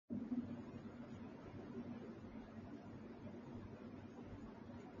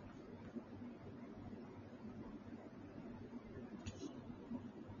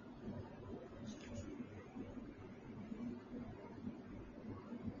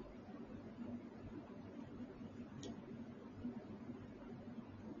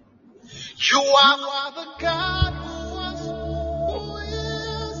You are the God who was, who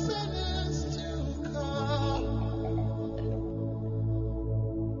is, and is to come.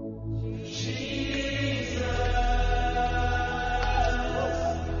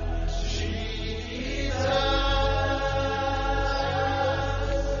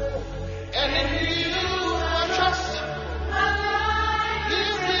 And in you I trust. My life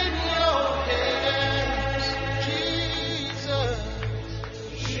is in your hands, Jesus.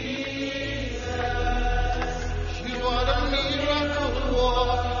 You are the miracle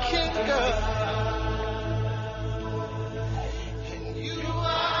working God. And you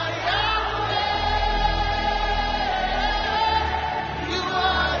are Yahweh. You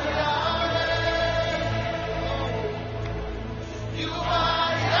are Yahweh. You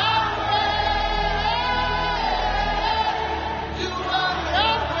are Yahweh. You are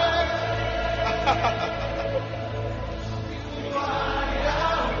Yahweh. You are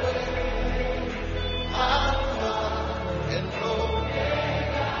Yahweh. Alpha and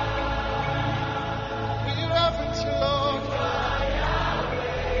Omega. We reverence you, Lord.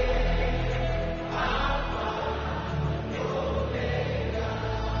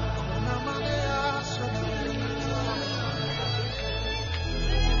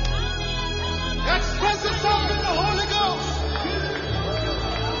 Express yourself in the Holy Ghost.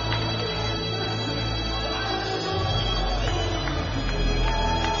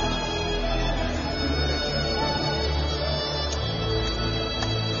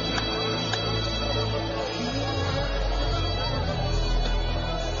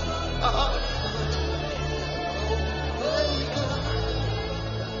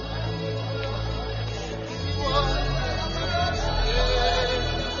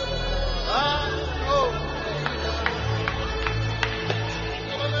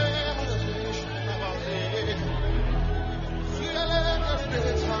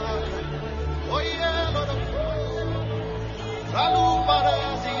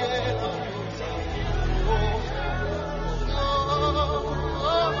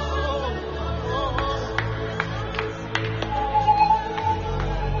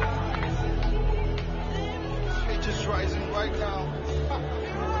 It's just rising right now.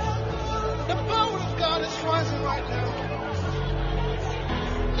 The power of God is rising right now.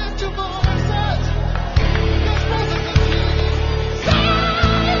 Lift your voices. Let's worship the King.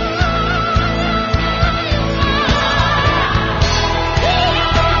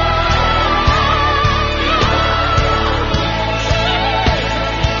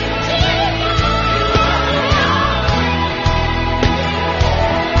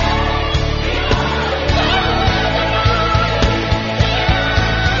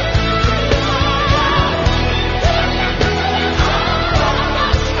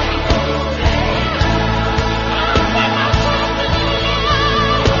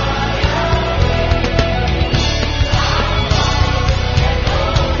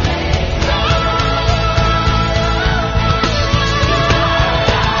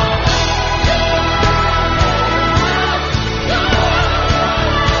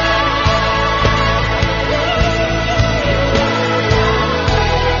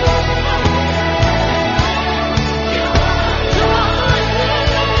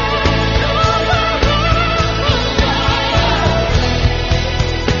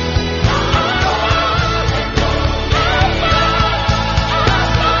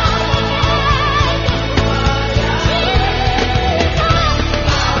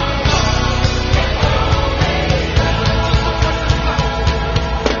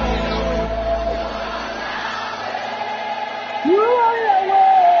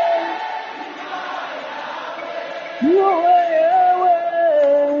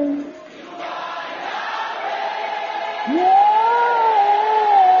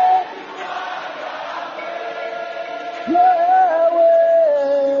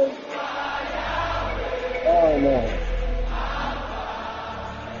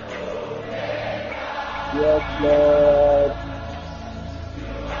 Yes, Lord.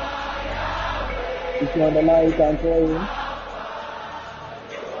 If you're on the line, you can pray.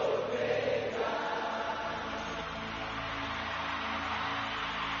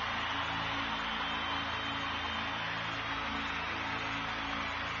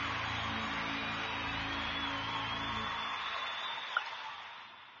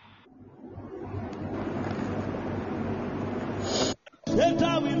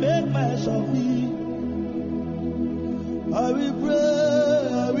 Later we make mess of me. I will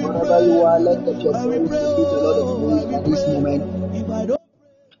pray, Wherever you are, let your I will voice pray, speak a lot of oh, praise I at will this pray. moment. If I don't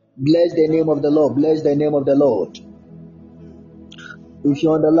Bless the name of the Lord. Bless the name of the Lord. If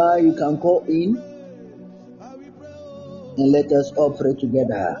you're on the line, you can call in and let us all pray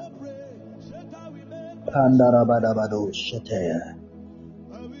together. Pandarabadabado Shete.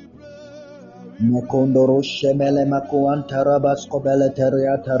 Mekondoro Shemele Makuantarabas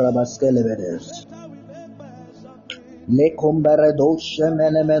Kobeleteria Tarabaskelevedes. Lekomberedo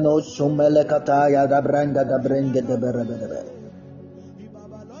Shemene Meno Sumele Kataya da Branga da Brenge de Berebebe.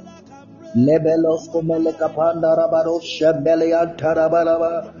 Lebelos Komele Kapanda Rabado Shebelia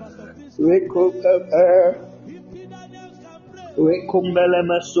Tarabaraba. Rekumbele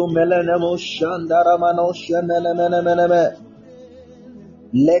Masumele Nemo Shandaramano Shemele Menemeneme.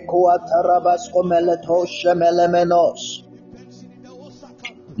 Lekua Tarabas Komeleto Shemele Menos.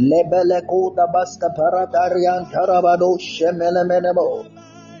 Lebele Kuda Baska Paradarian Tarabado Shemele Menemo.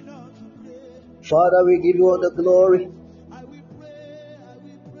 Father, we give you all the glory.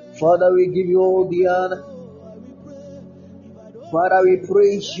 Father, we give you all the honor. Father, we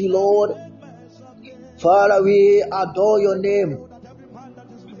praise you, Lord. Father, we adore your name.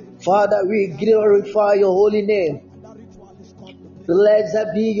 Father, we glorify your holy name.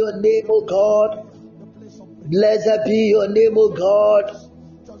 Blessed be your name, O God. Blessed be your name, O God.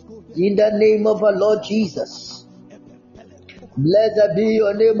 In the name of our Lord Jesus. Blessed be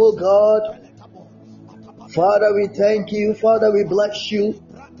your name, O God. Father, we thank you. Father, we bless you.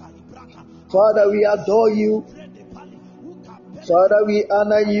 Father, we adore you. Father, we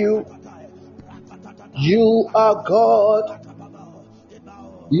honor you. You are God.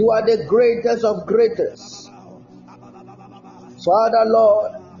 You are the greatest of greatest. Father,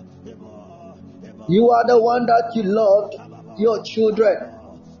 Lord, you are the one that you love your children.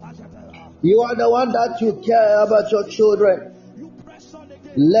 You are the one that you care about your children.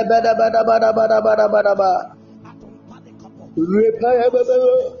 Lebedabadabadabadabadabadaba.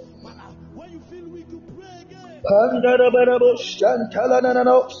 Pandarabadabos,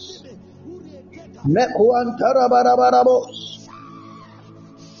 Shantalanananos. Mekuantarabarabadabos.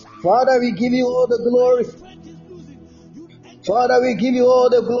 Father, we give you all the glory. Father, we give you all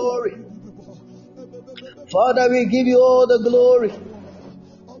the glory. Father, we give you all the glory.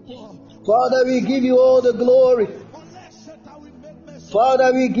 Father, we give you all the glory.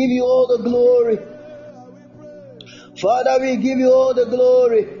 Father, we give you all the glory. Father, we give you all the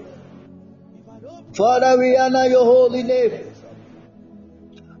glory. Father, we honor your holy name.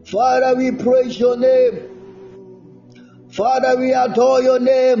 Father, we praise your name. Father, we adore your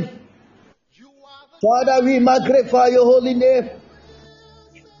name. Father, we magnify your holy name.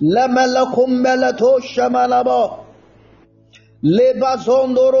 Lemelakum melato shamalaba.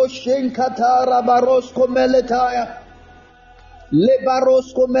 Lebazondoro shenkatara barosko meletaya.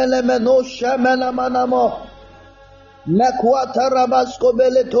 Lebarosko melemeno shamelamanamo. Mekwatara basko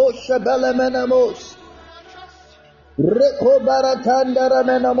meleto shabelemenamos. Reko baratandara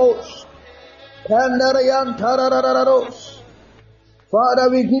menamos. Kandarayan tarararos. Father,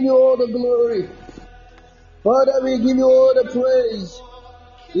 we give you all the glory. Father, we give you all the praise.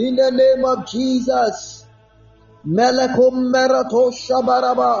 In the name of Jesus. Melakum merato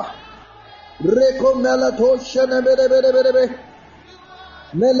shabaraba. Reko melato shanebereberebe.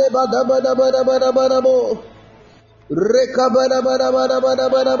 Melebadabadabadabadabadabo.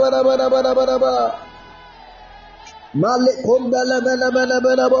 Rekabadabadabadabadabadabadabadabadabadaba. Malikum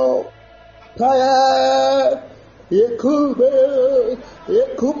belebelebelebelebo. Kaya.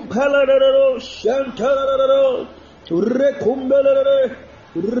 Yekumpelero shantararo. Rekumbelere.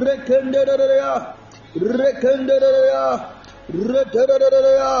 Rekenderea. Rekenderea.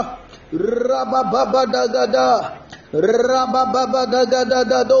 Rekenderea. Rabababadagada.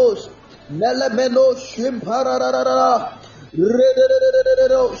 Rabababadagadados. Melemeno shimpararara.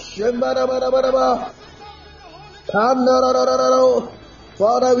 Redero shimbarabarabaraba.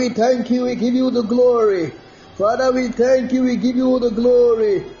 Father, we thank you, we give you the glory. Father, we thank you, we give you the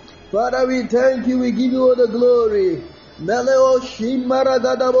glory. Father, we thank you, we give you the glory. Meleo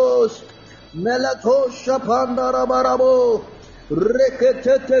shimaragadabos. Melato shapandarabarabo.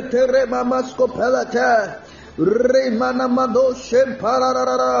 Reketete tere mamasko pelata. Remanamado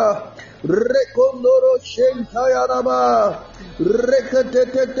shempararara. Rekondoro shempayaraba.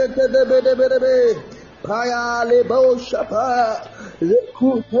 Reketete bedebedebe. Paya lebo shapa.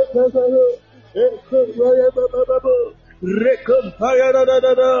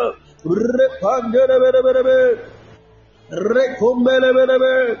 Recompayarada. Repandere.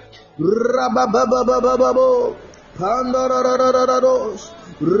 Recombele. Rabababababo. Pandararados.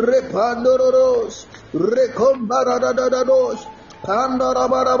 Repandoros. Recombaradados.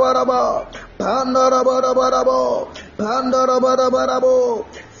 Pandarabaraba. Pandarabarabo.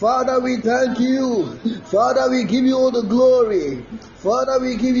 Father, we thank you. Father, we give you all the glory. Father,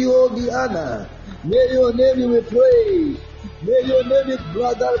 we give you all the honor. May your name be praised. May your name be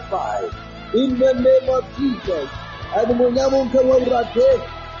glorified. In the name of Jesus. Animunyamu Kawurate,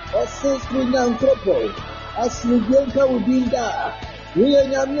 a sister Yankopo, a Sliganka Udinda,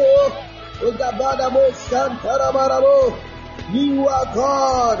 Williamio, Ugabadabo Santarabarabo. You are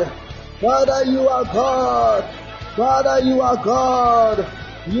God. Father, you are God. Father, you are God.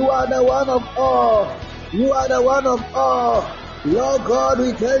 You are the one of all. You are the one of all. Lord God,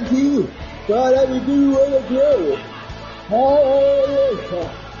 we thank you. Father, we give you all the glory.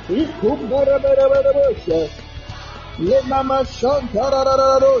 Hallelujah. Let Mama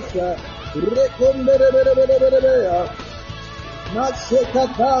Shantarararosha. Rekomberebereberea.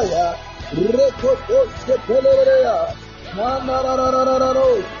 Nasekataya. Rekotoskeperea.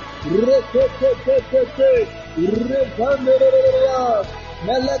 Manarararararo. Rekete. Rekandereberea.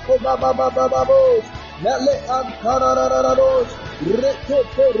 Meleko baba bababos. Mele antararararos.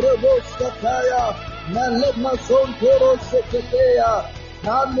 Rekete rebos kataya. Mele mason toro seketea.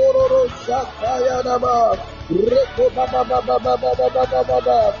 Namororo shakaya daba. Reko baba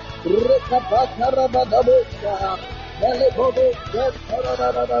baba. Rekapatara badabosha. Mele bobo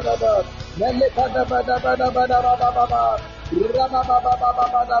shetararararara. Mele bada.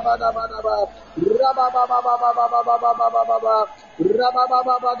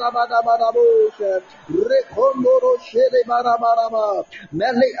 Rekondoro shele barabaraba.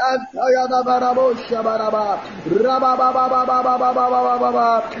 Mele antaya da barabo shabaraba.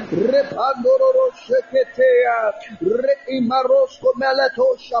 Repandoro sheketea. Reimarosko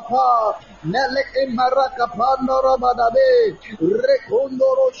meleto shapa. Mele imaraka pandoro badabe.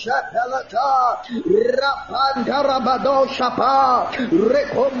 Rekondoro shapelata. Rapandarabado shapa.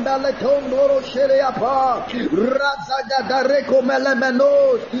 Rekombele tondoro sheleapa. Razaga da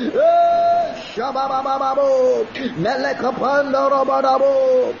rekomelemenos. Shababababo. Melekapandoro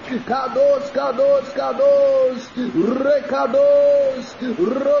badabo. Kados.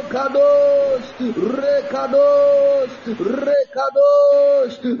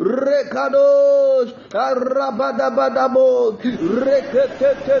 Rekados. Arabadabadabo.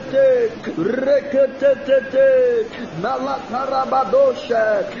 Rekete. Malakarabadosha.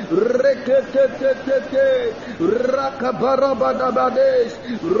 Rekete. Rakabarabadabades.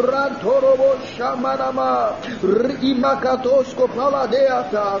 Rantorobo shamanama. Imakatosko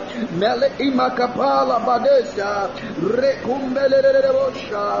paladeata. Mele imakapala badesa.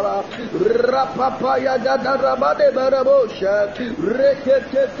 Rekumbelebosha. Rapapaya dadarabade barabosha.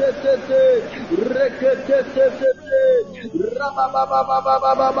 Rekete.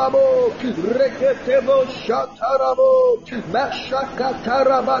 Rababababababo. Reketebo shatarabo.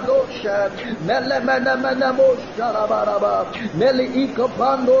 Mashakatarabadosha. Melemenemenemo sharabaraba. Meli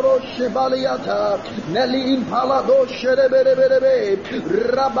ikapandoro shibaliata. Meli impalado shereberebe.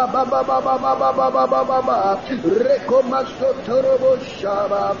 Rabababababababababa. Rekomasotorobo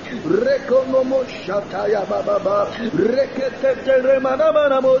shaba. Rekonomo shataya bababa. Rekete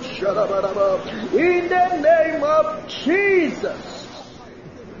remanamo sharabaraba. In the name of Jesus.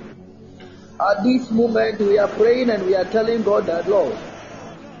 At this moment, we are praying and we are telling God that, Lord,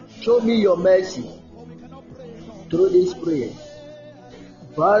 show me your mercy through this prayer.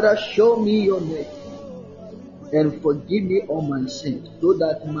 Father, show me your mercy and forgive me all my sins so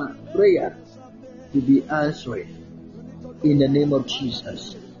that my prayer will be answered in the name of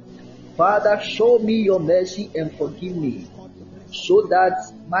Jesus. Father, show me your mercy and forgive me so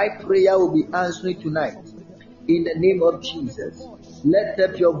that my prayer will be answered tonight in the name of Jesus. Lift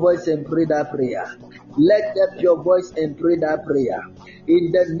up your voice and pray that prayer. Lift up your voice and pray that prayer.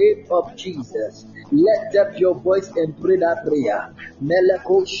 In the name of Jesus. Lift up your voice and pray that prayer.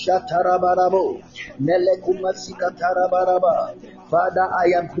 Meleko shatarabarabo. Meleko masikatarabaraba. Father,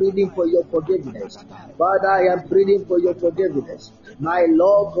 I am pleading for your forgiveness. Father, I am pleading for your forgiveness. My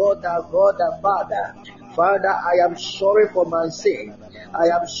Lord God, our God, our Father. Father, I am sorry for my sin. I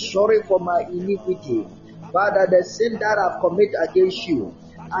am sorry for my iniquity. Father, the sin that I've committed against you,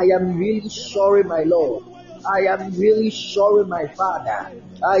 I am really sorry, my Lord. I am really sorry, my Father.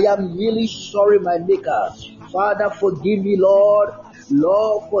 I am really sorry, my Maker. Father, forgive me, Lord.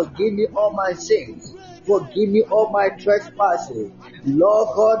 Lord, forgive me all my sins. Forgive me all my trespasses. Lord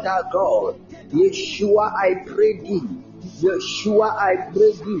God, our God, Yeshua, I pray thee. Yeshua, I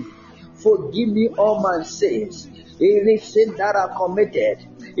pray thee. Forgive me all my sins. Any sin that I committed,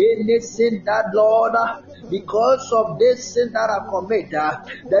 any sin that, Lord, because of this sin that I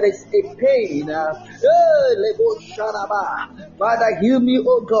committed, there is a pain. Father, heal me,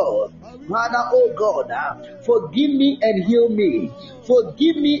 oh God. Father, oh God, forgive me and heal me.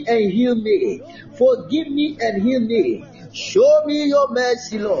 Forgive me and heal me. Forgive me and heal me. Show me your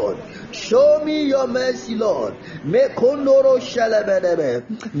mercy, Lord. Show me your mercy, Lord. Mekondoro shalabedebe.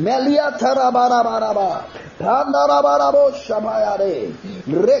 Melia tarabarabaraba. Pandarabarabo shabayare.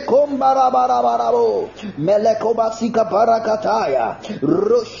 Rekombarabarabo. Melekobasika parakataya.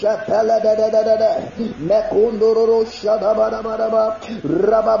 Rosha peledededede. Mekondoro shadabarabaraba.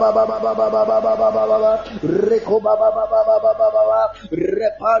 Rababababababababababa. Rekobabababababababa.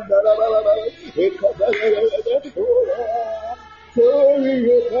 Repandarababa. Show me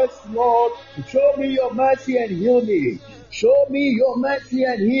your mercy, Lord. Show me your mercy and heal me. Show me your mercy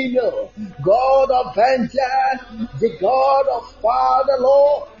and heal me. God of vengeance, the God of Father,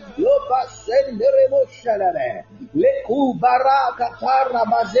 Lord. Loba senderemo shalare. Leku baraka tarra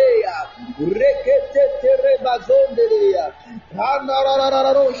bazea. Rekete tere bazonderia.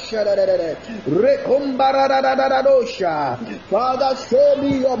 Father, show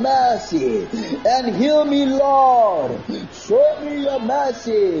me your mercy and heal me, Lord. Show me your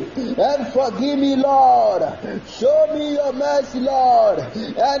mercy and forgive me, Lord. Show me your mercy, Lord,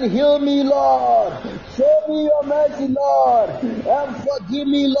 and heal me, Lord. Show me your mercy, Lord, and forgive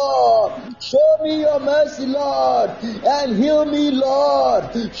me, Lord. Show me your mercy, Lord, and heal me,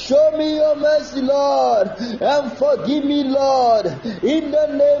 Lord. Show me your mercy, Lord, and forgive me, Lord. In the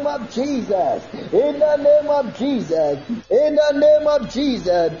name of Jesus. In the name of Jesus. In the name of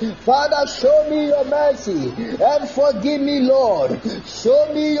Jesus. Father, show me your mercy and forgive me, Lord.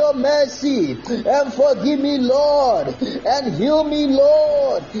 Show me your mercy and forgive me, Lord, and heal me,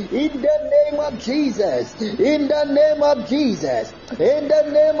 Lord. In the name of Jesus. In the name of Jesus. In the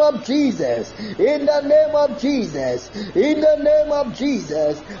name of Jesus. In the name of Jesus. In the name of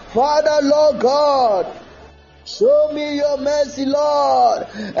Jesus. Father, Lord God, show me your mercy, Lord,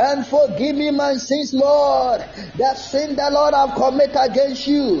 and forgive me my sins, Lord. That sin that, Lord, I've committed against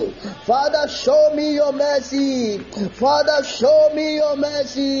you. Father, show me your mercy. Father, show me your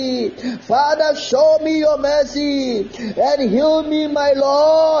mercy. Father, show me your mercy and heal me, my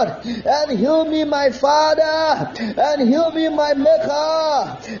Lord, and heal me, my Father, and heal me, my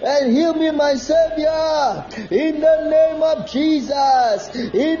Maker, and heal me, my Savior. In the name of Jesus.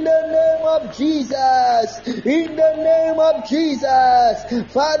 In the name of Jesus. In the name of Jesus.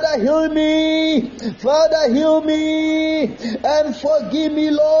 Father, heal me. Father, heal me and forgive me,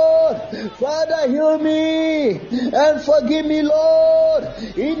 Lord. Father, heal me and forgive me, Lord.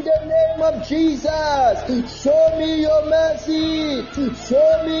 In the name of Jesus. Show me your mercy.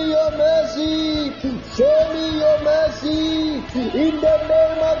 Show me your mercy. Show me your mercy. In the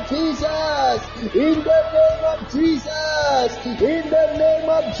name of Jesus. In the name of Jesus. In the name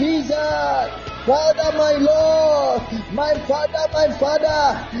of Jesus. Father, my Lord, my Father,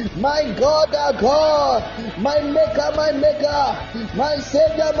 my God, our God, my Maker, my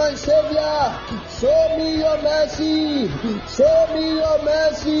Savior, show me your mercy, show me your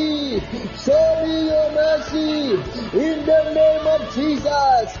mercy, show me your mercy, in the name of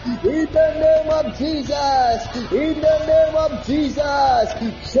Jesus, in the name of Jesus, in the name of Jesus,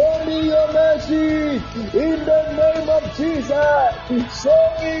 show me your mercy, in the name of Jesus, show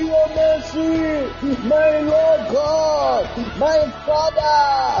me your mercy. My Lord God, my Father,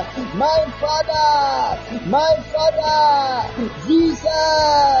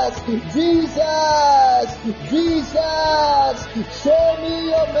 Jesus, show me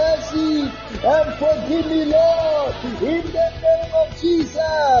your mercy and forgive me, Lord, in the name of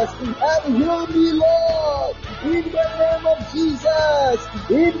Jesus, and heal me, Lord, in the name of Jesus,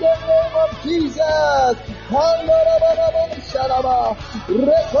 in the name of Jesus.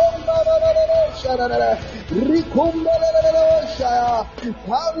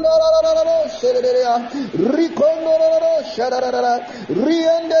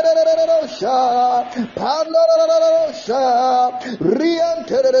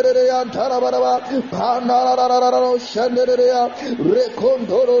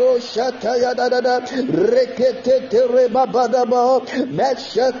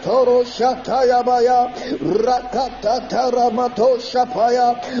 Rakatataramato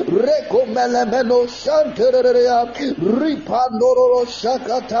Shapaya Rekomelemeno Shanterea Ripandoro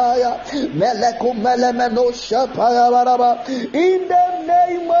Shakataya Melekumelemeno Shapaya Baraba. In the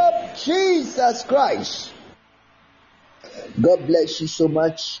name of Jesus Christ. God bless you so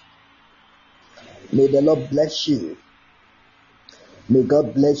much. May the Lord bless you. May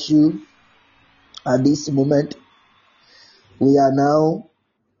God bless you. At this moment, we are now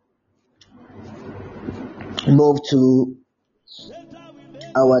moved to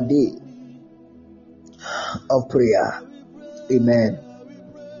our day of prayer. Amen.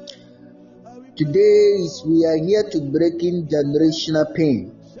 Today we are here to breaking generational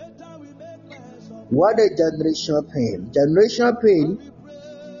pain. What is generational pain? Generational pain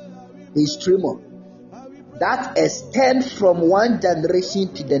is tremor that extends from one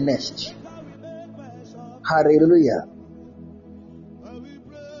generation to the next. Hallelujah.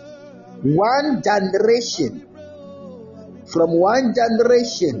 One generation, from one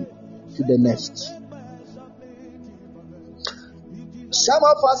generation to the next. Some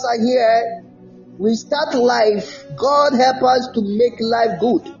of us are here, we start life, God help us to make life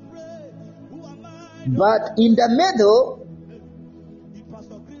good. But in the middle,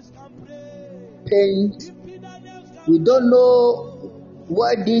 pain, we don't know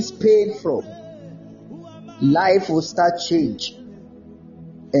where this pain from. Life will start change.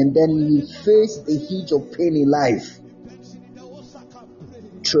 And then we face a huge of pain in life.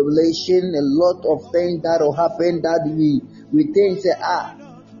 Tribulation, a lot of things that will happen that we think, say,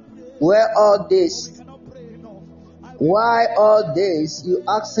 where all this? Why all this? You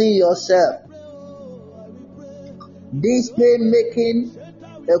asking yourself. This pain making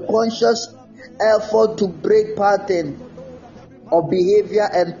a conscious effort to break pattern of behavior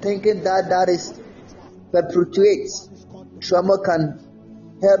and thinking that is perpetuates trauma can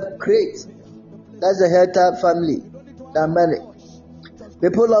help create. That's a healthier family than marriage.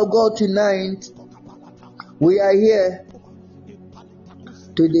 People of God, tonight we are here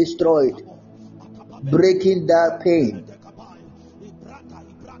to destroy it, breaking that pain.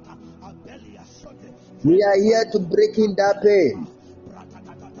 We are here to breaking that pain.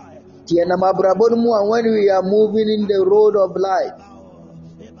 And when we are moving in the road of life,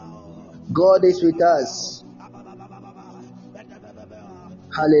 God is with us.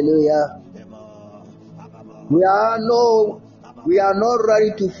 Hallelujah. We are not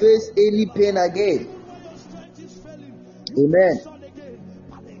ready to face any pain again. Amen.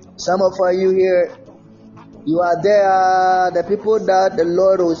 Some of you here, you are there, the people that the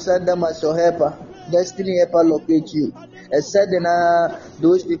Lord will send them as your helper. Destiny helper locate you. Except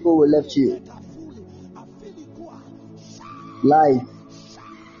those people will left you. Life.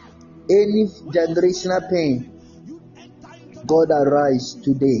 Any generational pain, God arise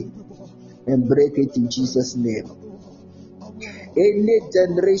today and break it in Jesus' name. Any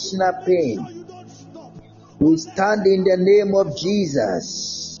generational pain, we stand in the name of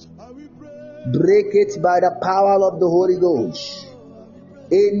Jesus. Break it by the power of the Holy Ghost.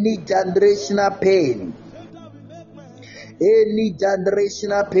 Any generational pain, in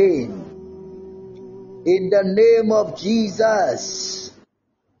the name of Jesus,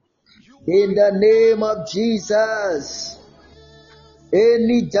 in the name of Jesus,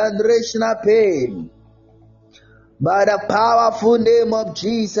 any generational pain, by the powerful name of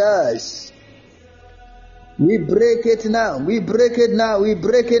Jesus, we break it now, we break it now, we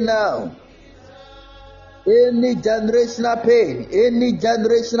break it now. Any generational pain, any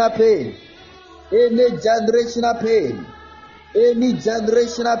generational pain, any generational pain, any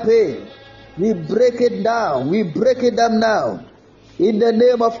generational pain, we break it down, we break it down now. In the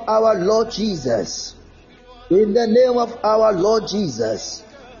name of our Lord Jesus. In the name of our Lord Jesus.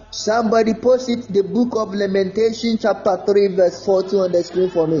 Somebody post it, the book of Lamentation chapter 3 verse 40 on the screen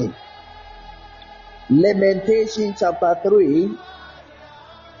for me. Lamentation chapter 3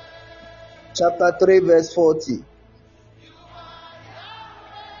 verse 40.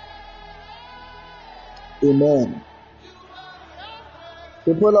 Amen.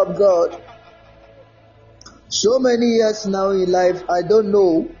 People of God, so many years now in life, I don't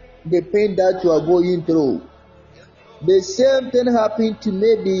know the pain that you are going through. The same thing happened to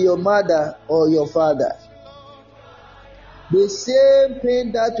maybe your mother or your father. The same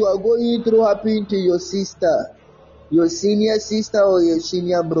pain that you are going through happened to your sister, your senior sister or your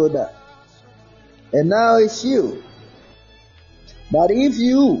senior brother. And now it's you. But if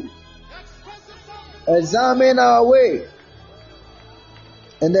you examine our way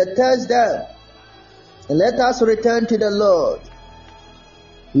and test them, and let us return to the Lord,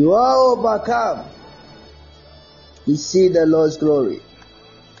 you are overcome. You see the Lord's glory.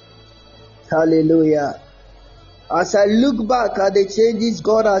 Hallelujah. As I look back at the changes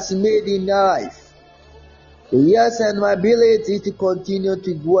God has made in my life, the years and my ability to continue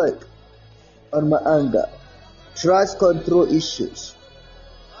to work on my anger, trust control issues.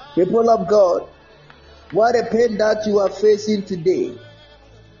 People of God, what a pain that you are facing today.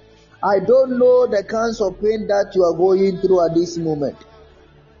 I don't know the kinds of pain that you are going through at this moment.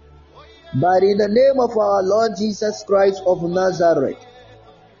 But in the name of our Lord Jesus Christ of Nazareth,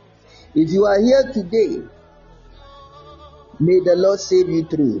 if you are here today, may the Lord save you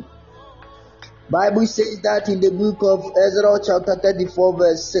through. Bible says that in the book of Ezra chapter 34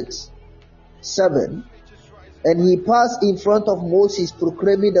 verse 6-7, and he passed in front of Moses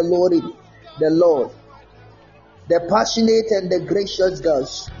proclaiming the the Lord. The passionate and the gracious God,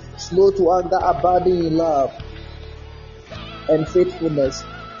 slow to anger, abounding in love and faithfulness,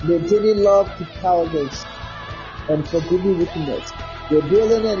 maintaining love to thousands, and forgiving wickedness. The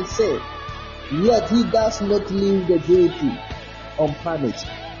building and say, yet he does not leave the guilty unpunished.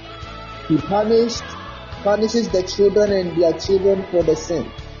 He punishes the children and their children for the sin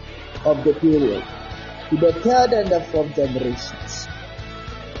of the period, to the third and the fourth generations.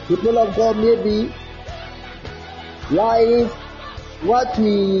 People of God, maybe life, what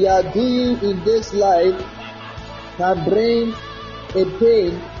we are doing in this life can bring a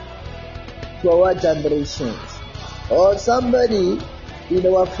pain to our generations. Or somebody in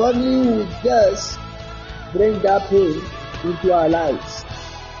our family will just bring that pain into our lives.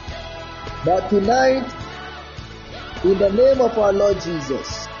 But tonight, in the name of our Lord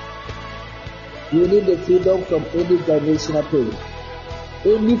Jesus, we need the freedom from any generational pain,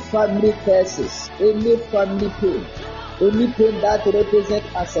 any family curses, any family pain, any pain that represents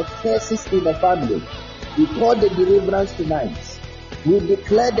as a curses in the family. We call the deliverance tonight. We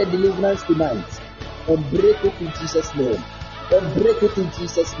declare the deliverance tonight and break it in Jesus' name. And break it in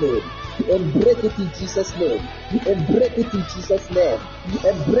Jesus' name. And break it in Jesus' name. And break it in Jesus' name.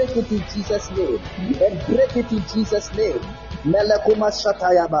 And break it in Jesus' name. And break it in Jesus' name. Melekuma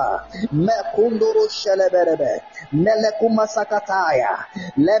Shatayaba, Mekundoro Sheleberebe, Melekuma Sakataya,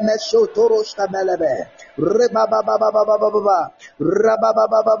 Lemeshotoro Shkamelebe, Rebababababababa,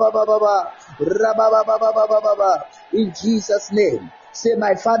 Rababababababa, Rababababababa. In Jesus' name, say,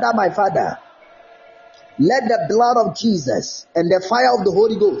 my Father, let the blood of Jesus and the fire of the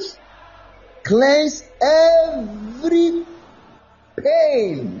Holy Ghost cleanse every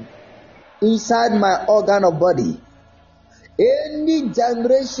pain inside my organ of body. Any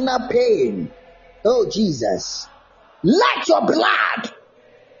generational pain, oh Jesus, let your blood,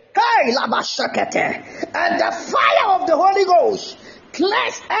 hey, Labashakete, and the fire of the Holy Ghost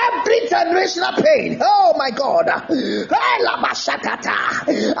cleanse every generational pain. Oh my God, hey, Labashakata,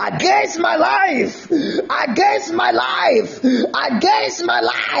 against my life, against my life, against my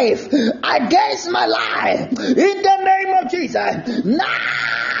life, against my life, in the name of Jesus.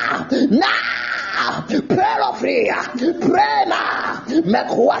 Now. Prayer of prayer, pray now.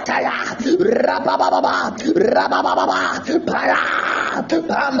 Mekwataya, rabababa, paya,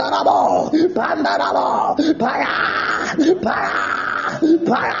 pandarabo, paya.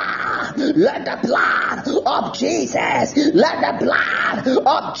 Let the blood of Jesus, let the blood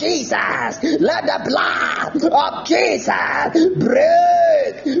of Jesus, let the blood of Jesus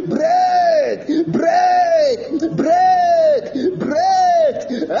break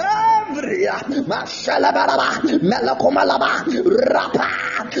every Mashalabaraba, Melakomalaba, Rapa.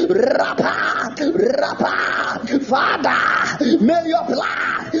 Father, may your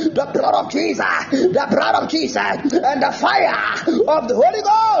blood, the blood of Jesus, and the fire of the Holy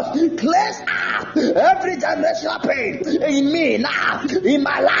Ghost cleanse up every generational pain in me now, in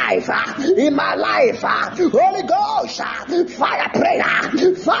my life. Holy Ghost, fire prayer,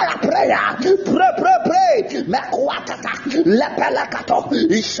 pray. Mekwatata, lepelekato,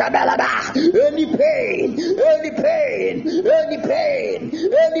 ishabelada. Any pain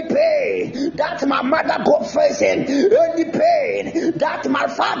that my mother go facing, any pain that my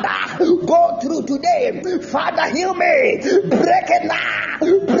father go through today, Father, heal me. Break it now.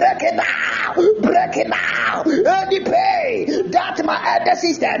 Any pain that my elder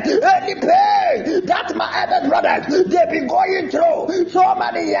sister, any pain that my elder brother, they've been going through so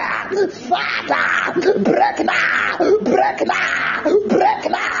many years, Father, break now.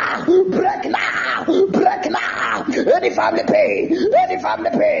 Any family pain, any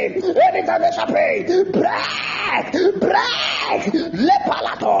financial pain, break.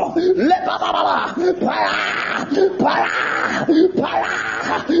 Lepalato, lepababa, para, break, fire,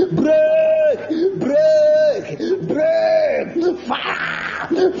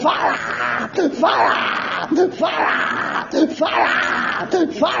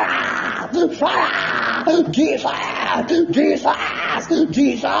 Jesus,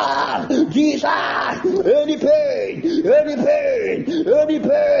 any pain,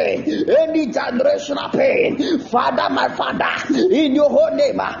 any generational pain, Father, my Father, in your whole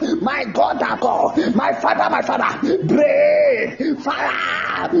name, my God, our God, my Father, break, fire,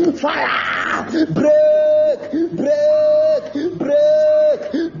 break,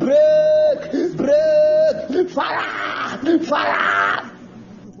 fire.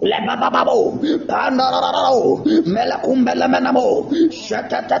 Lebababo, Pandararo, Melacumbelemenamo,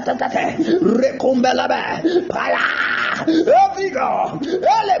 Shatatate, Recumbelebe, Paya, every God,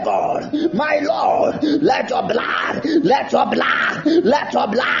 early God, my Lord, let your blood, let your blood, let your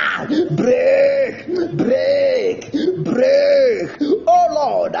blood break, break, break. Oh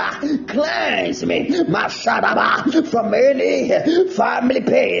Lord, cleanse me, Mashadaba, from any family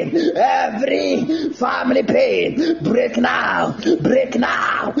pain, every family pain. Break now,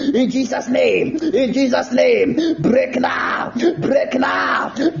 in Jesus' name, in Jesus' name. Break now, break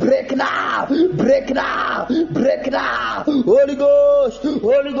now, break now, break now, break now. Holy Ghost,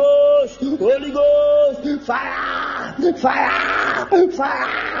 Holy Ghost, Holy Ghost, fire, fire,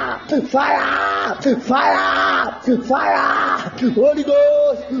 fire, fire, fire, fire. Holy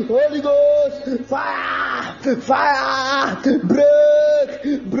Ghost, Holy Ghost, fire, fire,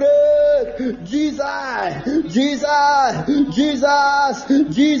 break, break. Jesus, Jesus, Jesus,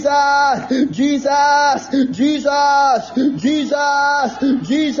 Jesus, Jesus, Jesus, Jesus,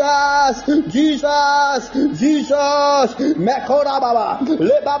 Jesus, Jesus, Jesus. Mekora baba,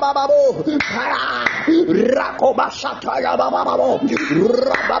 le baba babo, fire, rakoba shataya baba babo,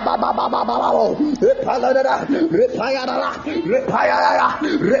 rababa baba babo, repalada, repayada, repayada,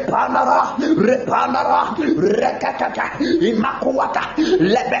 repanara, repanara, rekatata, imakuata,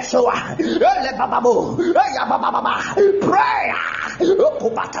 lebesoa, lebababo, yababa, prayer,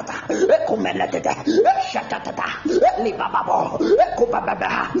 okubatata, ekumenetete, shatatata, libababo,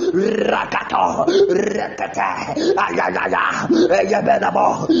 ekubababa, rakato, rekate, ayayaya,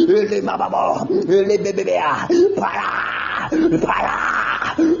 yabedabo, limababo, libibia, para, para,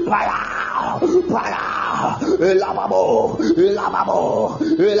 para, para, lavabo, lavabo,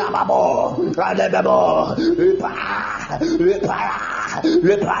 lavabo, adebabo, para, para,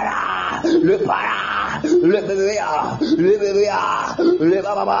 le para, le para, le bébéa, le bébéa, le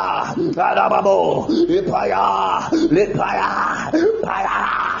bababa, adababo, le paya, le paya, paya,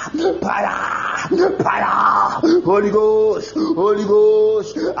 paya, paya, Holy Ghost, Holy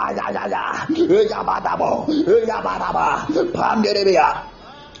Ghost, ayayaya, yabadabo, yabadaba, panderebea.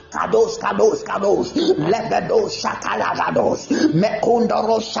 Kados, kados, kados, lebedos, shatayagados,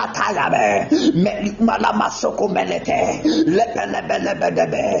 mekundoro shatayabe, melimalamassoko melete,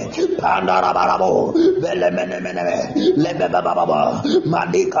 lebelebelebelebe, pandarabarabo, belemenemene, lebebababa,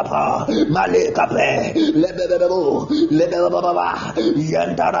 malikapa, malikape, lebebebo, lebebababa,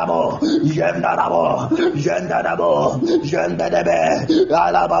 yendarabo, yendarabo, yendarabo, yendadebe,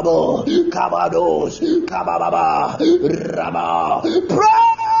 alababo, kabados, kabababa, rama,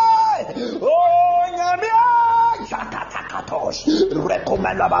 oh, Nyamia, Shatakatos,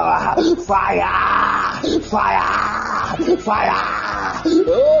 recommendaba fire, fire, fire,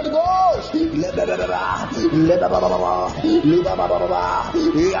 Holy Ghost, Lebababa, Lebababa, Lebababa,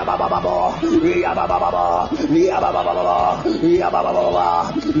 Yabababa, Yabababa, Yabababa, Yabababa,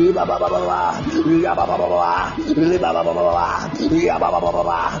 Yabababa, Yabababa, Lebababa,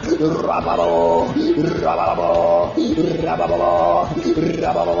 Yabababa, Rababo, Rababo, Rababo,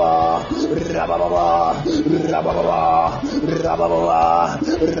 Rababa, Rababa, Rababa, Rababa,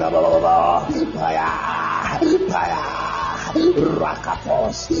 Rababa, Paya, Paya.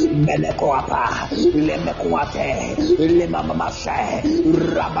 Rakapos, Melekoapa, Lemekwate, Lemamamashe,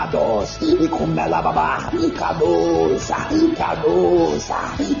 Rabados, Ikumelababa, Kadosa, Kadosa,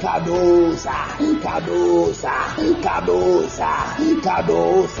 Kadosa, Kadosa, Kadosa,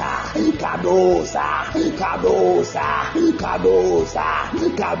 Kadosa, Kadosa, Kadosa, Kadosa,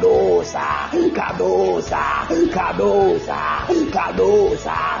 Kadosa, Kadosa, Kadosa,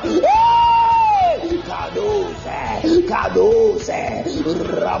 Kadosa, Kadosa, Kadosa,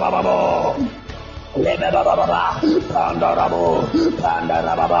 Rabababo. Lebebababa, Pandarabo,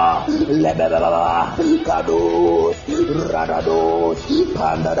 Pandarababa, Lebebababa, Kados, Radados,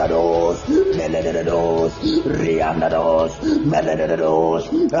 Pandarados, Meledados, Riandados, Meledados,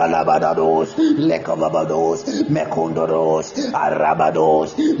 Alabadados, Lecovabados, Mecondoros,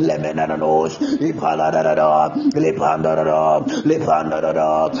 Arabados, Lemenados, Ipaladada, Lipandada,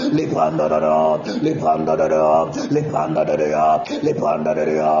 Lipandada, Lipandada, Lipandada, Lipandada,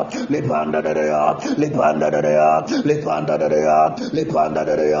 Lipandada, Lipandada, Lipandadaya, Lipandadaya,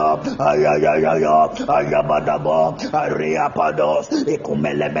 Lipandadaya, Ayayaya, Ayabadaba, Ariapados,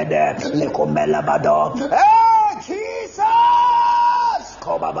 Ekumelebede, Lekumelabado. Hey, Jesus!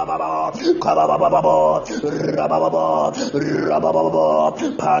 Kabababa, Kabababa, Rabababa, Rabababa,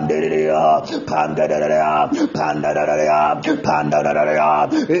 Pandaria, Pandaria, Pandaria, Pandaria,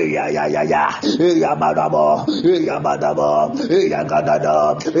 Yaya, Yabadaba, Yabadaba, Yagadada,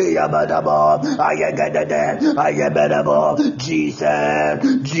 Yabadaba, Ayagadada, Ayabadaba, Jesus,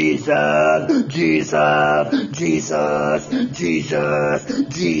 Jesus, Jesus, Jesus, Jesus,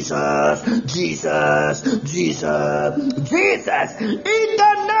 Jesus, Jesus, Jesus, Jesus, in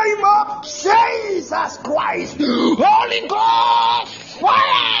the name of Jesus Christ, Holy Ghost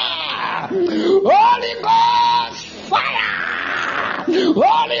fire, Holy Ghost fire,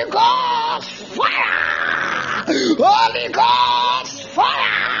 Holy Ghost fire, Holy Ghost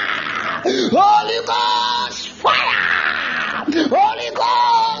fire, Holy Ghost fire, Holy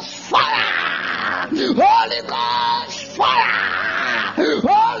Ghost fire, Holy Ghost fire,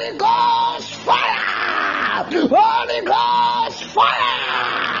 Holy Ghost fire, Holy Ghost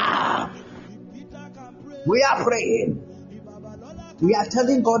fire. We are praying. We are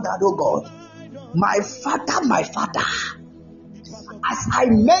telling God that, oh God, my Father, as I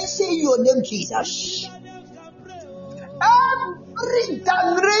mention your name, Jesus, every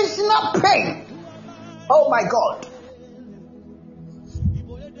generational pain, oh my God,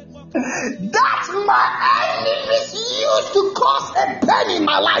 that my enemies used to cause a pain in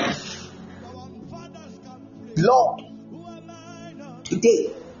my life, Lord,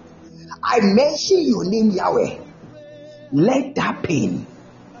 today I mention your name, Yahweh. Let that pain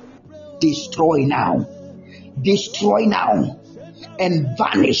destroy now, and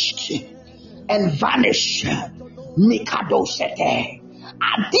vanish, Mikado sete,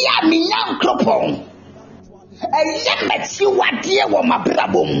 adia minyam kropon,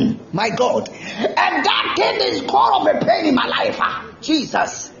 my God, and that thing is cause of a pain in my life,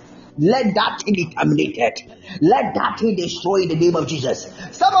 Jesus. Let that thing be terminated. Let that thing destroy in the name of Jesus.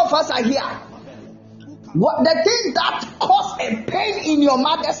 Some of us are here. What the thing that caused a pain in your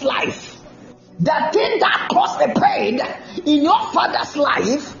mother's life, the thing that caused a pain in your father's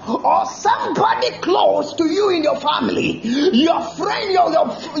life, or somebody close to you in your family, your friend, your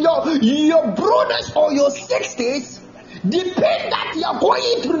brothers or your sisters, the pain that you are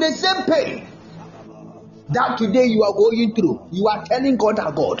going through, the same pain that today you are going through, you are telling God,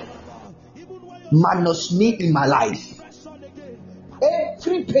 our God, minus me in my life.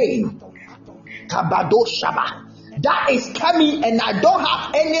 Every pain that is coming and I don't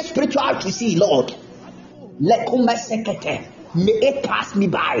have any spiritual to see, Lord, let come second. May it pass me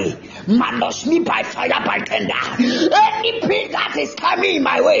by, manage me by fire, by tender. Any pain that is coming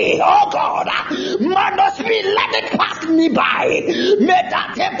my way, oh God, manage me, let it pass me by. May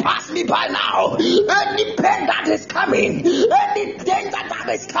that thing pass me by now. Any pain that is coming, any danger that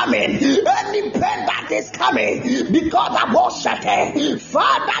is coming, any pain that is coming, because I was set,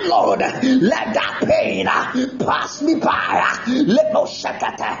 Father Lord, let that pain pass me by. Let no shut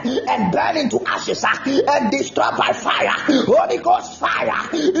and burn into ashes and destroy by fire. Holy Ghost fire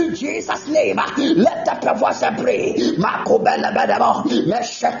in Jesus' name. Let the perverse pray. Makobela bedabo,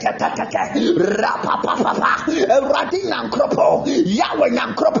 meshetetete, rapapapa, Radina Kropo, Yahweh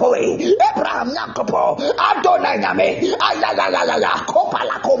Nankropo, Abraham Nankopo, Adonai Name, Ayala,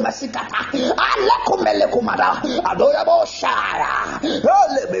 Kopala Komasikata, Alakomele Kumada, Adoyabo Shaya,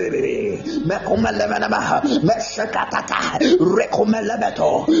 Holy baby, Mekomelemana, Meshekatata,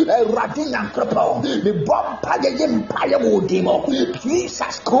 Rekomelebeto, Radina Kropo, the bomb Payim Payamu.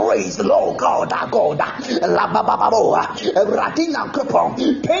 Jesus Christ, Lord God, our God, La Bababoa, Ratina Kupon,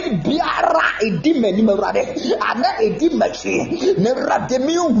 Pen Biara, a demon, and a dimachi,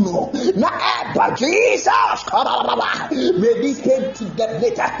 Nerademiuno, Naeba, Jesus, may this pain get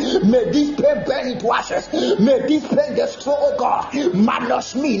better, may this pain burn into ashes, may this pain destroy, oh God,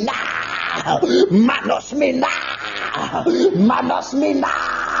 manos me now, manos me now, manos me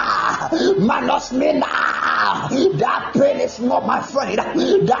now, manos me now. That pain is not my friend.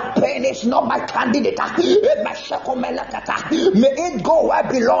 That pain is not my candidate. May it go where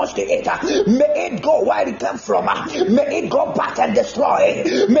it belongs to it. May it go where it came from. May it go back and destroy.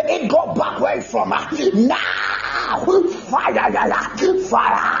 May it go back where it's from. Now, fire,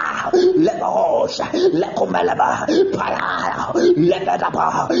 fire. Let the horse, let come fire. Let the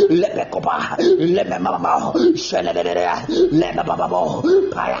dapa, let the copa, let the mama, let the baba,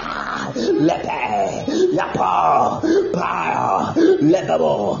 fire, let the Paya,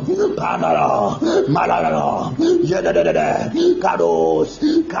 Legabo, Panara, Malaro, Yedada, Kados,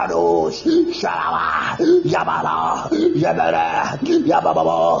 Shalawa, Yabala, Yabara,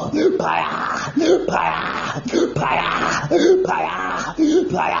 Yababo, Paya, fire,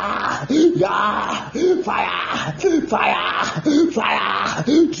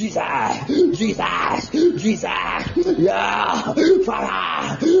 Jesus, yeah,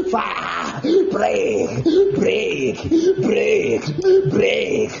 fire, break,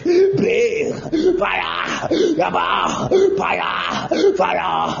 fire, yaba,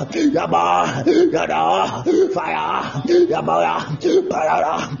 yaba, yada, fire, yaba,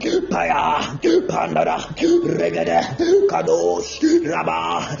 pandara, regede, kados, raba,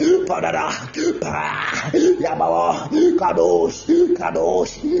 Padada, Yababa, Kados,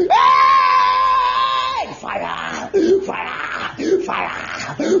 Kados. Hey! Fire! Fire! Fire!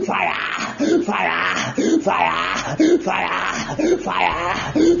 Fire! Fire! Fire! Fire! Fire!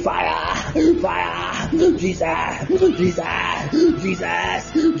 Fire! Fire! Jesus! Jesus! Jesus!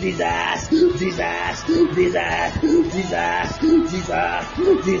 Jesus! Jesus! Jesus! Jesus! Jesus!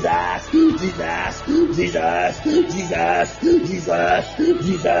 Jesus! Jesus! Jesus! Jesus! Jesus!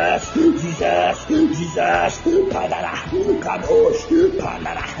 Jesus! Jesus! Jesus! Pandara! Kadosh!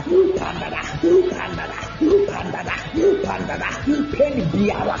 Pandara! Pandara! Pandara! Pandara! Pandara! Penny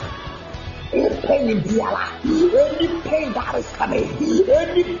Biara! Any pain that is coming,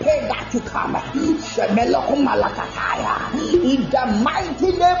 any pain that to come, in the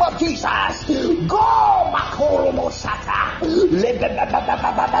mighty name of Jesus, go Makoromosata,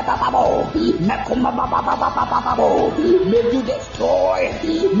 may you destroy,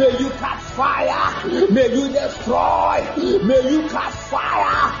 may you catch fire, may you destroy, may you catch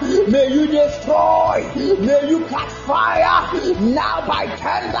fire, may you destroy, may you catch fire now by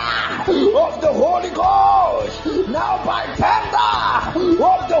tender of the Holy Ghost, now by tender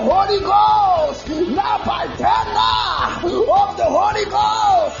of the Holy Ghost, now by tender of the Holy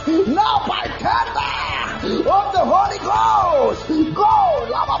Ghost, now by tender of the Holy Ghost. Go,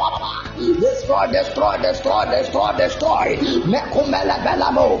 destroy, destroy, destroy, destroy, destroy.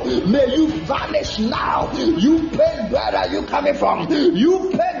 May you vanish now. You pain, where are you coming from? You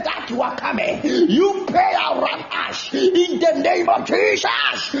pain that you are coming. You pay around ash in the name of Jesus.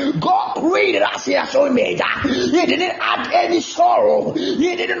 God created us here so made. He didn't add any sorrow.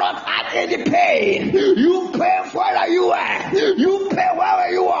 He did not add any pain. You pay where you are. You pay wherever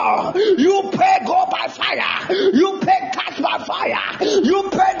you are. You pay go by fire. You pay catch by fire. You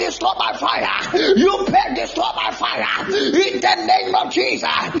pay destroy by fire. You pay destroy by fire. In the name of Jesus.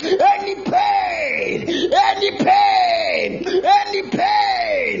 Any pain, any pain, any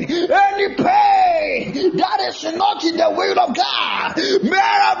pain, any pain that is not in the will of God,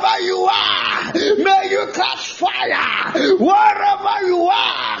 wherever you are, may you catch fire. Wherever you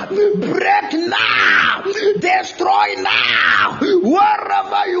are, break now, destroy now.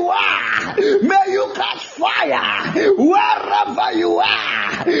 Wherever you are, may you catch fire. Wherever you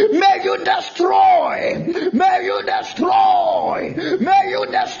are, may you destroy. May you destroy. May you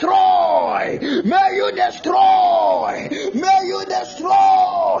destroy. May you destroy. May you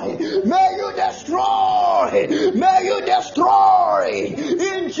destroy. May you destroy. May you destroy.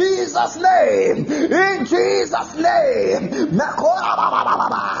 In Jesus' name. In Jesus' name.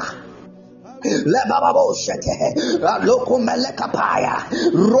 Lebababosete, Lokumelekapaya,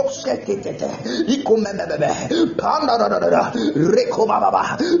 Rosekete, Ikumebebe, Pandada,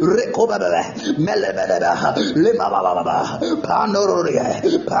 Rekobaba, Rekobebe, Melebeba, Lemababa, Pandoria,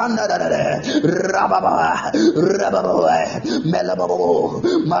 Pandada, Rababa, Rababo, Melababo,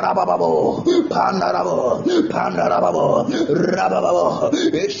 Marababo, Pandarabo, Pandarabo, Rababo,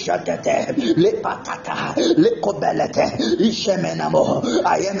 Ishatete, Lepatata, Lekobelete, Ishemenamo,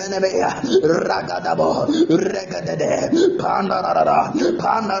 I am an Ragadabo, Regadede, Pandarara,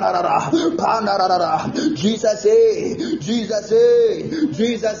 Pandarara, Pandarara, Jesus, Jesus,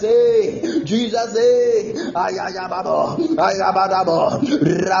 Jesus, Jesus, Ayababo, Ayabadabo,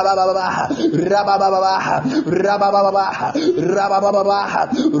 Rabababa, Rabababa, Rabababa, Rabababa,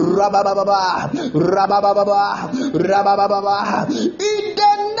 Rabababa, Rabababa, Rabababa, in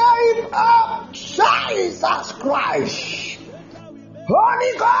the name of Jesus Christ.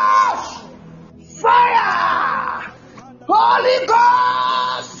 Holy Ghost, fire! Holy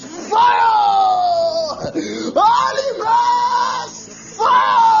Ghost, fire! Holy Ghost,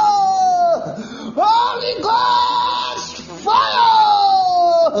 fire! Holy Ghost,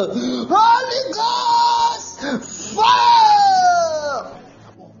 fire! Holy Ghost, fire!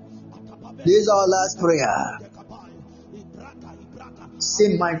 This is our last prayer.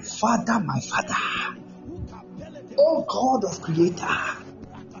 Say, my Father, my Father. Oh God of Creator,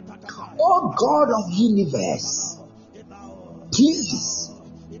 oh God of Universe, please,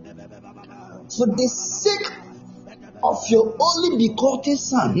 for the sake of your only begotten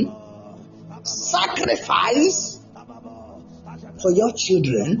Son, sacrifice for your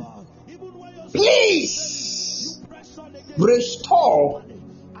children, please restore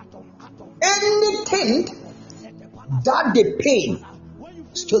anything that the pain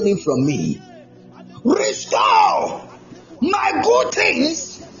stealing from me. Restore my good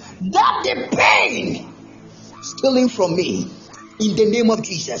things that the pain stealing from me. In the name of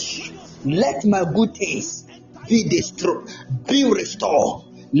Jesus, let my good things be destroyed, be restored.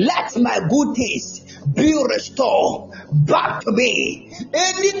 Let my good things be restored back to me.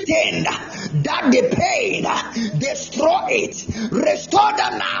 Anything that they paid, destroy it. Restore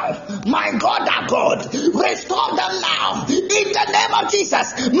them now. My God, our God, restore them now. In the name of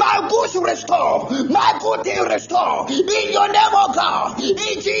Jesus, my goods restore. My good thing restore. In your name, oh God.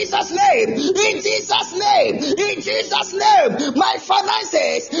 In Jesus' name. In Jesus' name. In Jesus' name. My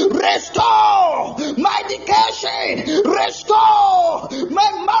finances restore. My education restore. My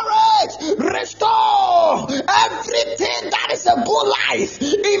marriage restore. Everything that is a good life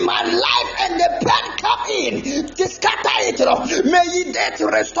in my life and the pen come in to scatter it. May ye death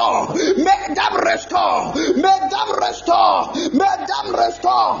restore. Make them restore. Make them restore. Make them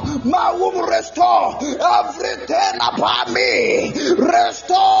restore. My womb restore. Everything about me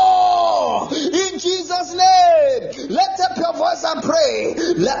restore. In Jesus' name. Let up your voice and pray.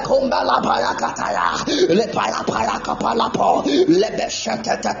 Let kumbala bayakataya. Let bayapayakapalapo. Let the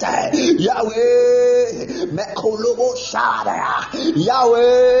shatatata. Yahweh. Mekulubo shadaya.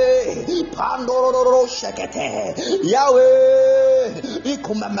 Yahweh. Pandoro shekete. Yahweh.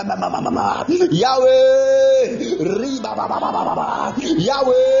 Ikumamamamamama. Yahweh. Riba baba.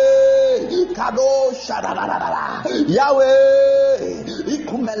 Yahweh. Kado shadadadada. Yahweh.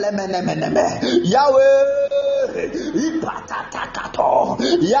 Ikumelemenemeneme. Yahweh. Ipatatakato.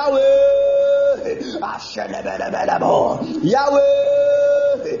 Yahweh. Ashelebelebelebo. Yahweh.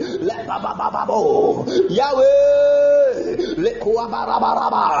 Lebabababo. Yahweh.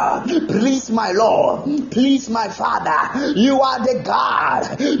 Lekuabarabaraba. Please, my Lord. Please, my Father. You are the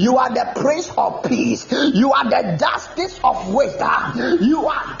God. You are the Prince of Peace. You are the justice of wisdom. You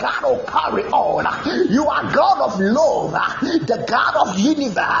are God of carry on. You are God of love. The God of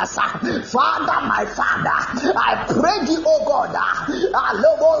universe. Father, my Father, I pray thee, oh God,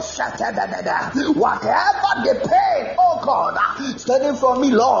 whatever the pain, oh God, standing for me,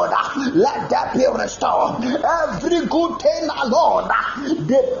 Lord, let that be restored. Every good thing, Lord,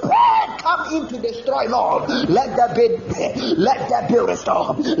 the pain come in to destroy, Lord. Let that be restored. Let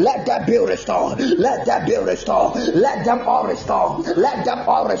that be restored. Let that be restored. Let them all restore. Let them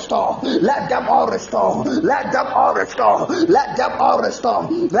all restore. Let them all restore. Let them all restore. Let them all restore.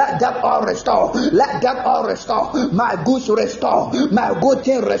 Let them all restore. Let them all restore. My goods restore. My good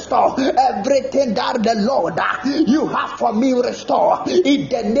thing restore. Everything that the Lord you have for me restore. In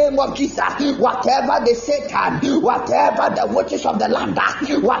the name of Jesus, whatever the Satan, whatever the witches of the land,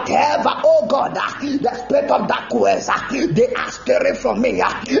 whatever, oh God, the spirit of darkness, they are stirring from me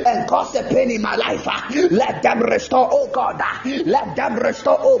and cause the pain in my life. Let them restore, oh God. Let them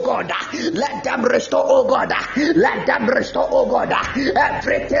restore, oh God. Let them restore, oh God. Let them restore, oh God.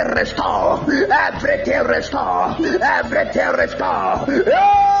 Everything restore. Everything restore. Everything restore.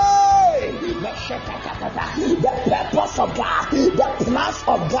 Hey! The purpose of God, the plans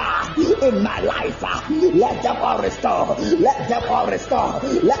of God in my life, let them all restore. Let them all restore.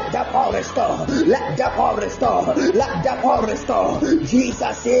 Let them all restore. Let them all restore. Let them all restore.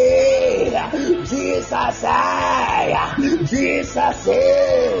 Jesus is. Jesus is. Jesus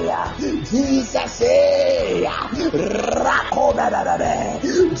is. Jesus is.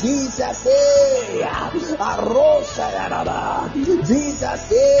 Jesus is. Arosa.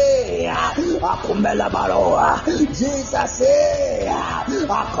 Jesus is. Akumela baroa. Jesus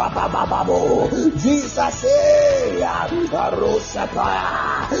Akabababo. Jesus Arosapa.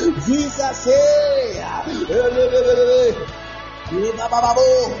 Jesus Rebababo,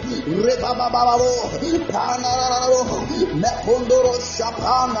 Panarabo, Mekondoro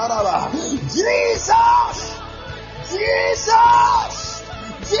Shapanaraba. Jesus, Jesus,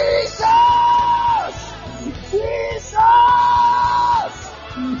 Jesus, Jesus,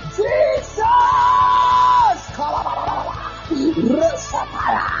 Jesus.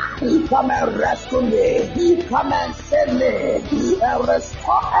 Come and rescue me. Come and save me. And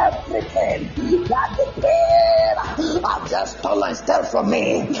restore everything that the pain I've just stolen still from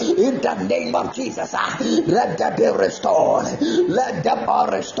me. In the name of Jesus, let them be restored. Let them all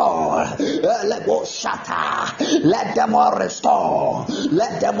restore. Let go shatter. Let them all restore.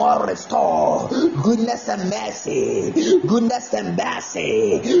 Let them all restore. Goodness and mercy. Goodness and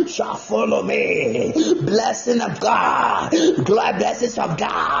mercy shall follow me. Blessing of God. Glory, blessings of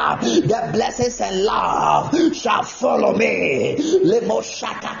God. The blessings and love shall follow me. Lemo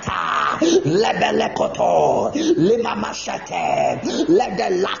shatata. Lebelekoto. Limamashate. Let the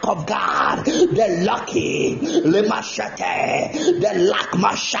lack of God, the lucky, Limashate, the lack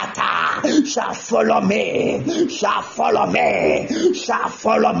mashata shall follow me, shall follow me, shall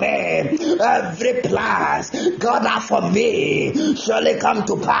follow me. Every plan God has for me surely come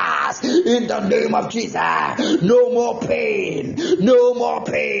to pass in the name of Jesus. No more pain, no more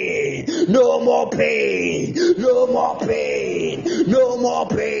pain, no more pain, no more pain, no more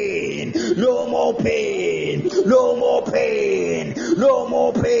pain, no more pain, no more pain, no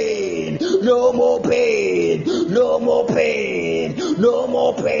more pain, no more pain, no more pain, no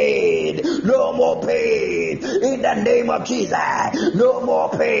more pain, no more pain, in the name of Jesus. No more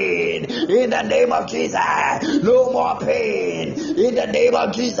pain, in the name of Jesus. No more pain, in the name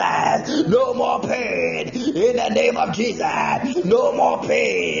of Jesus. No more pain, in the name of Jesus. No more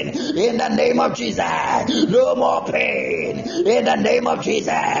pain, in the name of Jesus. No more pain, in the name of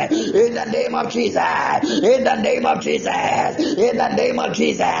Jesus. In the name of Jesus. In the name of Jesus. In the name of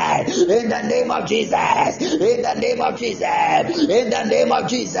Jesus. In the name of Jesus. In the name of Jesus. In the name of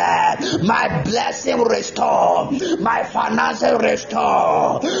Jesus. My blessing restore, my finances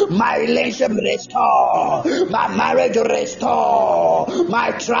restore, my relationship restore, my marriage restore,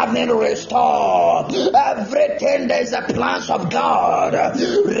 my traveling restore. Everything that is the plans of God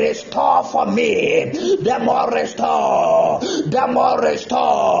restore for me. The more restore, the more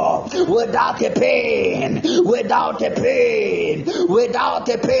restore, without a pain, without a pain, without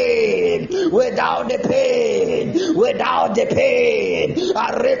a pain, without a pain, without the pain,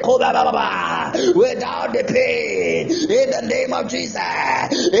 without the pain, in the name of Jesus,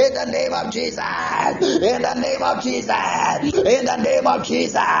 in the name of Jesus, in the name of Jesus, in the name of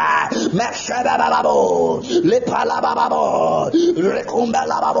Jesus. Meshabababo, Lipalababo,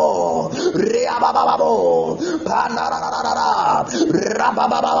 Rekumbalababo, Riabababo, Panarara,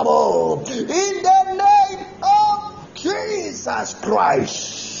 Rabababo, in the name of Jesus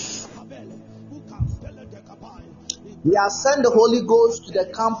Christ. We have sent the Holy Ghost to the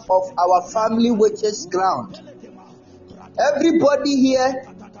camp of our family witches ground. Everybody here,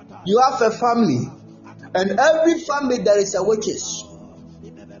 you have a family, and every family there is a witches.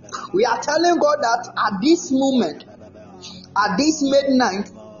 We are telling God that at this moment, at this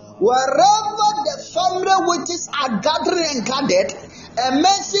midnight, wherever the family witches are gathering and gathered and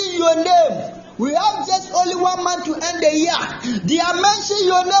mention your name, we have just only 1 month to end the year. They are mentioning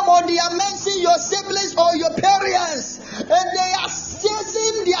your name, or they are mentioning your siblings or your parents, and they are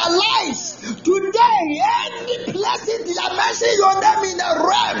chasing their lives. Today, any blessing, they are mentioning your name in the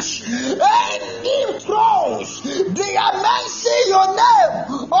realms. Any thrones, they are mentioning your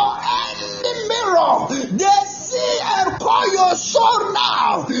name, or any mirror, they see and call your soul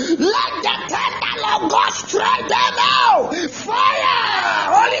now. Let the tender of God strike them out. Fire!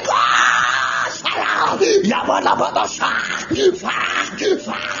 Holy God! Yahweh, Holy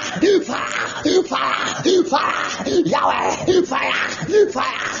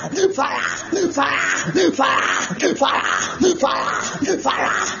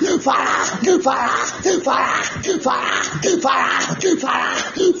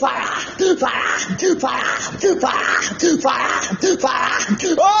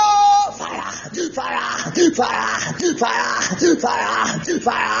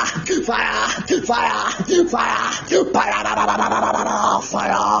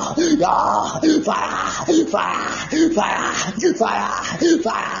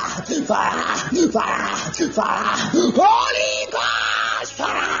Ghost,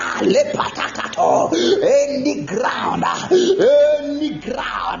 any ground,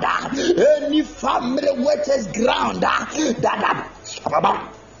 any family witches ground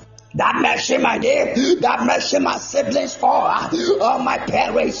that mention my name, that mention my siblings or my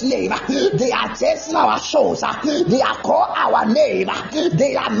parents' name. They are chasing our souls. They are call our name.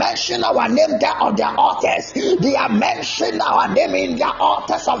 They are mentioning our name there on their altars. They are mentioning our name in their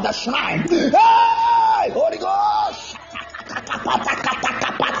altars of the shrine. Hey, Holy Ghost!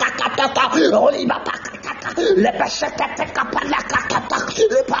 Holy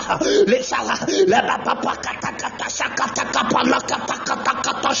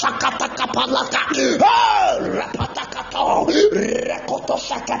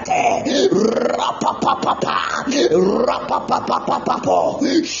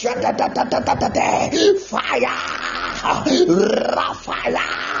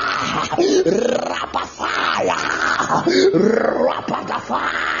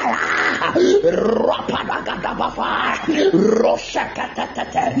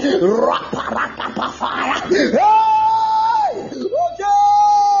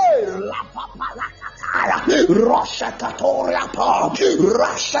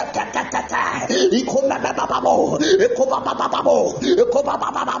Rashatatata. Ikomabababo. Ekobabababo.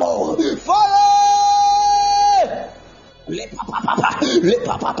 Ekobabababo. Fire! Le papa papa, le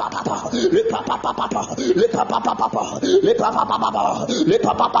papa papa, le papa papa, le papa papa, le papa papa, le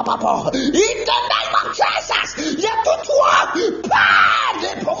papa papa. In the name of Jesus, Yatutua,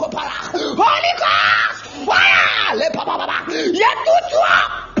 le pokopara, Holy Ghost, fire, le papa papa, Yatutua,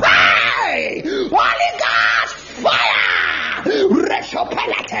 Holy Ghost, fire.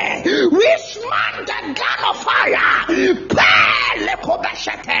 Reshopelate, we smash the gun of fire, le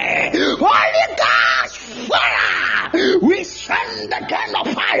kobashate, Holy Ghost, fire. We send the gun of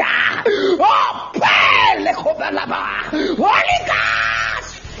fire. Oh, Holy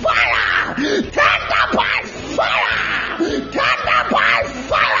Ghost, fire. Thunder by fire. Thunder by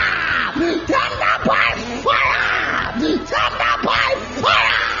fire. Thunder by fire. Thunder by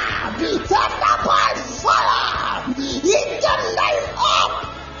fire. Thunder by fire. In the name of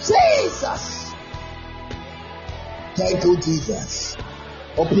Jesus. Thank you, Jesus.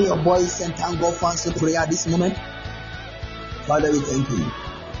 Open your voice and thank God for answer prayer this moment. Father, we thank you.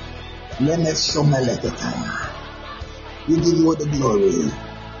 Let us show me like a time. We give you all the glory.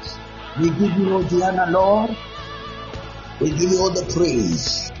 We give you all the honor, Lord. We give you all the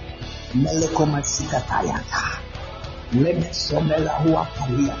praise. Melekoma sikatayata. Let us show me la hua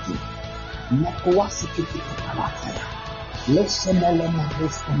paliati. Nekoa sikiti katalakaya. Let us show me la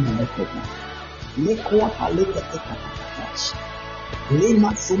mahosta melekoma. Nekoa palika tekatakatas.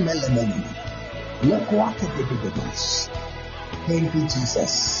 Lema sumelemene. Nekoa tekatakatas. Thank you,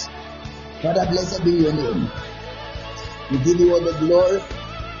 Jesus. Father, blessed be your name. We give you all the glory.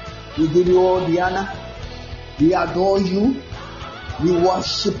 We give you all the honor. We adore you. We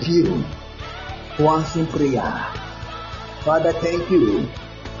worship you for answering prayer. Father, thank you.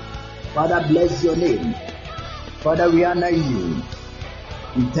 Father, bless your name. Father, we honor you.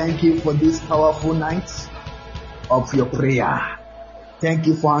 We thank you for this powerful night of your prayer. Thank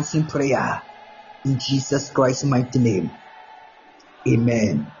you for answering prayer. In Jesus Christ's mighty name.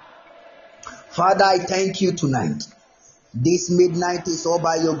 Amen. Father, I thank you tonight. This midnight is all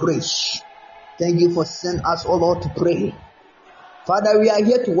by your grace. Thank you for sending us, oh Lord, to pray. Father, we are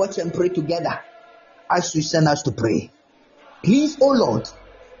here to watch and pray together as you send us to pray. Please, oh Lord,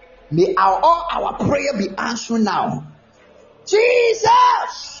 may all our prayer be answered now.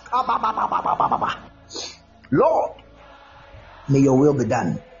 Jesus! Lord, may your will be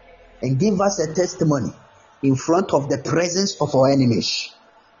done and give us a testimony in front of the presence of our enemies.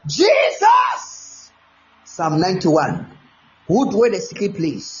 Jesus! Psalm 91. Who dwell in the secret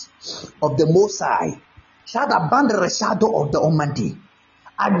place of the Most High shall abide the shadow of the Almighty.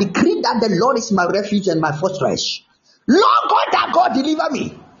 I decree that the Lord is my refuge and my fortress. Lord God, that God deliver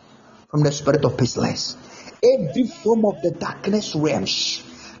me from the spirit of pestilence. Every form of the darkness realms,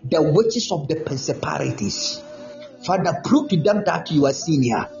 the witches of the principalities. Father, prove to them that you are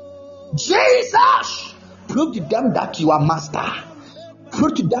senior. Jesus! Prove to them that you are master.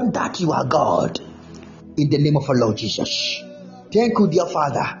 Prove to them that you are God. In the name of our Lord Jesus. Thank you, dear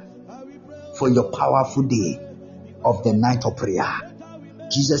Father, for your powerful day of the night of prayer.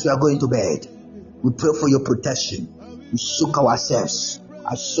 Jesus, we are going to bed. We pray for your protection. We soak ourselves.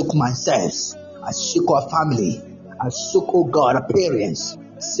 I soak myself. I soak our family. I soak, oh God, our parents,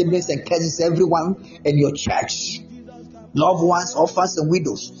 siblings and cousins, everyone in your church. Loved ones, orphans and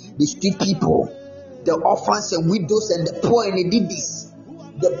widows, the street people, the orphans and widows and the poor and the needy,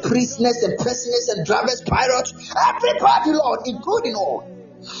 the prisoners and prisoners and drivers, pirates, everybody, Lord, including all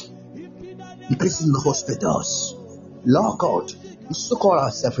the prisoners in the hospitals. Lord God, we soak all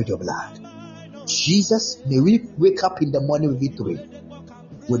ourselves with your blood. Jesus, may we wake up in the morning with victory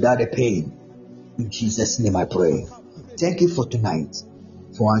without a pain. In Jesus' name I pray. Thank you for tonight,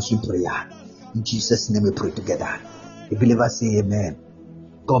 for answering prayer. In Jesus' name we pray together. The believers say amen.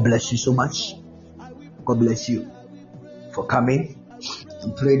 God bless you so much. God bless you for coming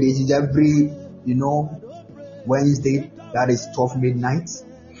and pray. This is every, Wednesday, that is 12 midnight.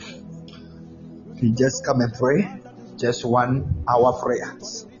 You just come and pray. Just 1 hour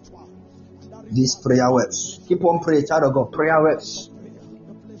prayers. These prayer works. Keep on praying, child of God. Prayer works.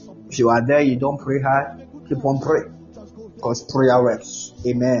 If you are there, you don't pray hard. Keep on praying. Because prayer works.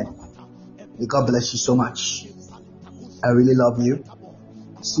 Amen. May God bless you so much. I really love you.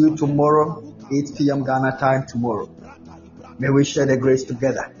 See you tomorrow, 8 p.m. Ghana time tomorrow. May we share the grace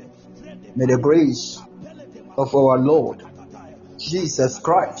together. May the grace of our Lord Jesus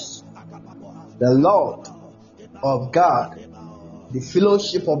Christ, the Lord of God, the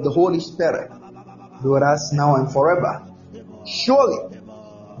fellowship of the Holy Spirit, be with us now and forever. Surely,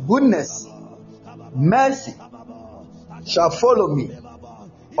 goodness, mercy shall follow me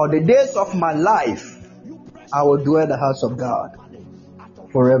All the days of my life, I will dwell in the house of God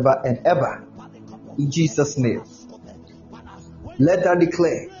forever and ever. In Jesus' name. Let that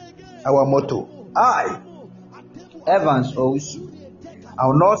declare our motto. I, Evans Owusu, I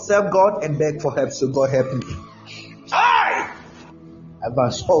will not serve God and beg for help, so God help me. I,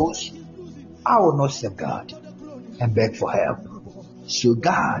 Evans Owusu, I will not serve God and beg for help, so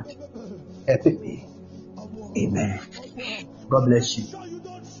God help me. Amen. God bless you.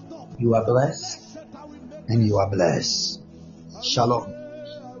 You are blessed and you are blessed. Shalom.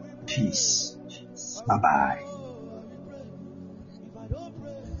 Peace. Bye-bye.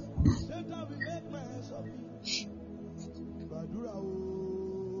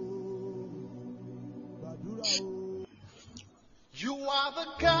 You are the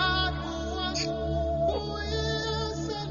God who